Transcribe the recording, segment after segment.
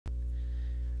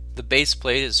The base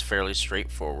plate is fairly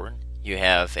straightforward. You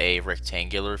have a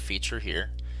rectangular feature here,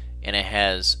 and it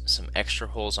has some extra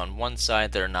holes on one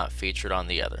side that are not featured on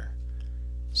the other.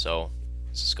 So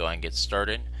let's just go ahead and get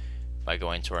started by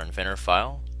going to our inventor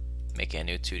file, making a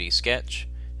new 2D sketch,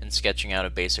 and sketching out a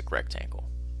basic rectangle.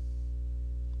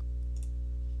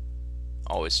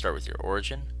 Always start with your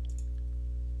origin.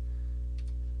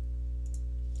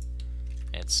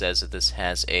 It says that this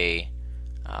has a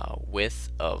width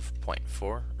of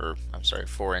 4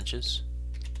 inches.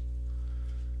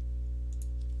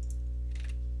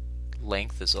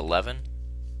 Length is 11.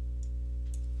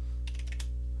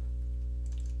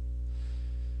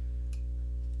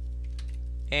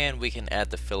 And we can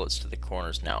add the fillets to the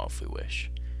corners now if we wish.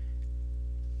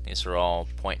 These are all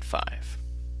 0.5.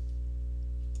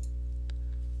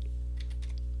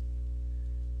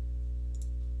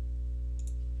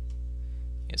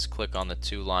 Just click on the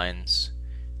two lines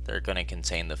that are going to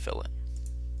contain the fillet.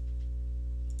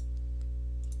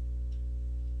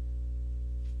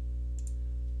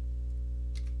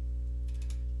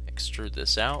 Extrude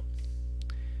this out.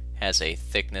 Has a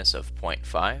thickness of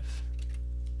 0.5.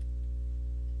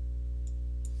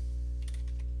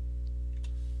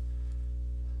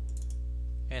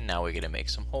 And now we're going to make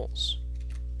some holes.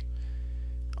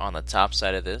 On the top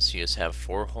side of this, you just have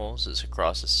 4 holes as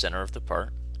across the center of the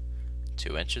part,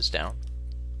 2 inches down.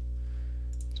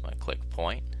 So I'm going to click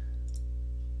point.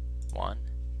 1,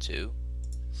 2,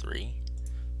 3,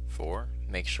 4.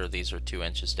 Make sure these are 2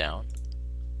 inches down.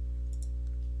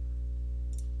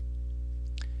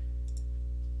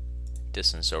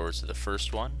 Distance over to the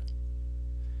first one,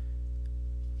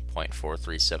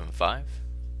 0.4375.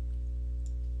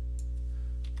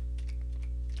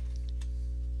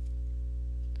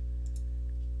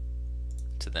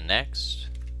 To the next,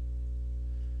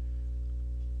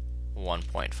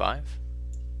 1.5.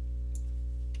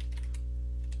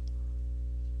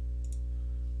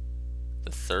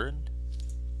 The third,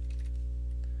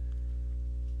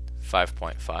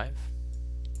 5.5.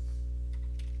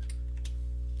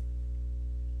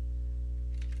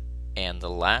 And the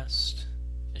last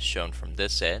is shown from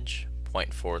this edge,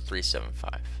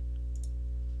 0.4375.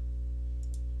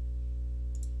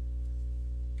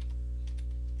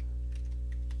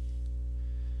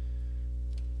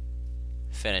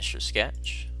 Finish your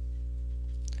sketch.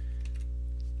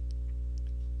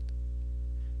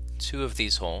 2 of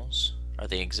these holes are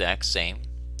the exact same.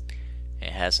 It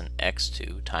has an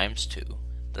x2 times 2.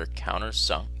 They're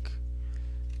countersunk.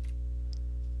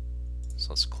 So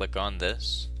let's click on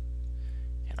this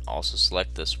and also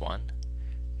select this one.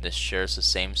 This shares the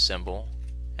same symbol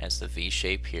as the V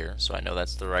shape here, so I know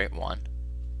that's the right one.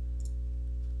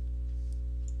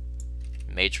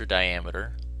 Major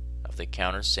diameter of the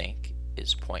countersink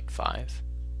is 0.5.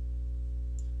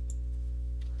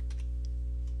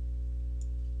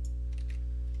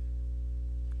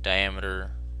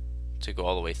 Diameter to go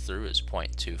all the way through is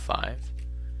 0.25,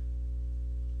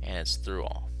 and it's through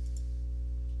all.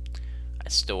 I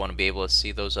still want to be able to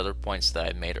see those other points that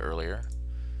I made earlier,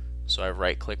 so I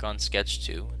right click on sketch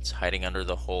 2. It's hiding under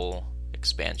the hole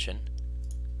expansion.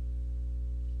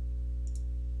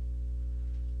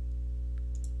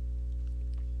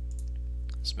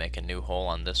 Let's make a new hole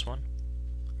on this one.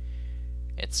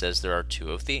 It says there are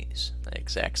 2 of these, the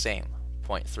exact same,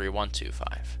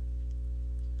 0.3125.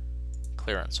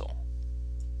 Clearance hole.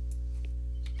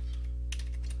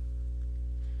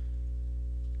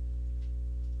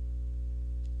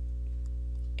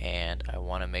 And I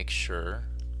want to make sure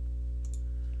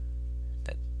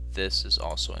that this is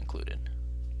also included.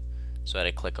 So I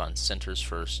had to click on centers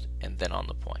first and then on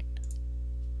the point.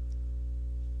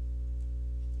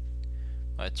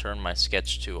 I turn my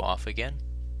sketch 2 off again,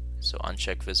 so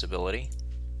uncheck visibility.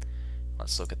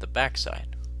 Let's look at the back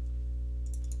side.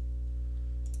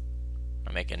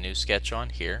 I make a new sketch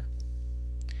on here,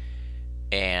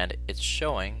 and it's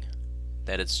showing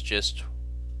that it's just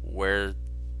where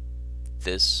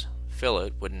this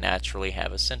fillet would naturally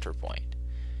have a center point.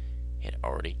 It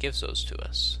already gives those to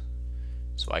us.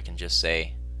 So I can just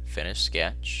say finish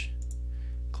sketch,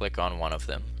 click on one of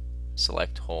them,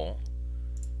 select hole,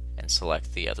 and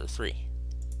select the other 3.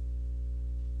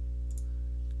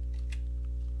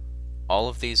 All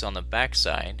of these on the back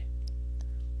side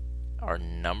are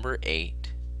number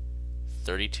 8,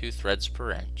 32 threads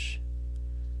per inch,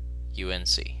 UNC.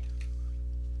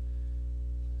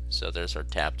 So there's our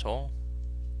tapped hole,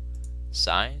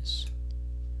 size,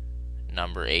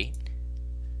 number 8,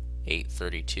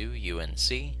 832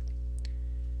 UNC,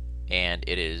 and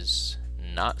it is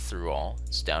not through all,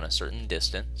 it's down a certain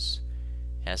distance,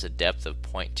 has a depth of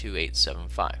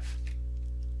 0.2875.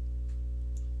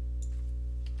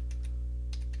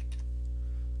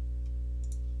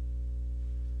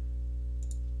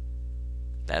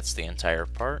 That's the entire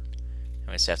part. And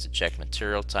we just have to check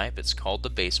material type. It's called the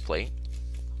base plate.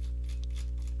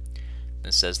 And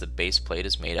it says the base plate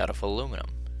is made out of aluminum,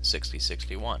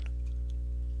 6061.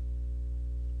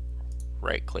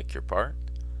 Right click your part,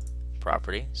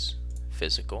 properties,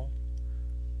 physical,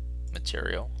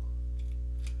 material.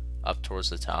 Up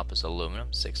towards the top is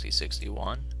aluminum,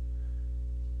 6061.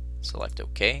 Select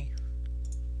OK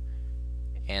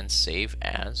and save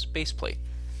as base plate.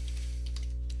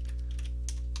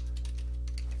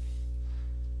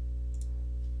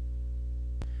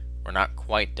 We're not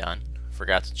quite done.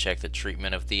 Forgot to check the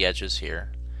treatment of the edges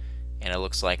here, and it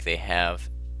looks like they have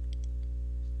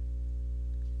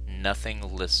nothing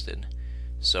listed.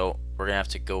 So we're gonna have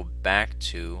to go back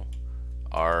to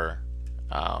our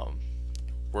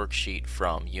worksheet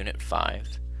from Unit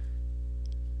 5.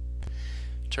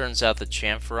 Turns out the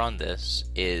chamfer on this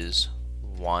is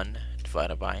 1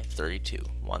 divided by 32,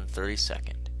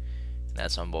 1/32. And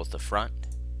that's on both the front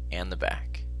and the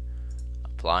back.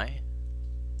 Apply,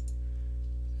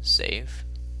 save,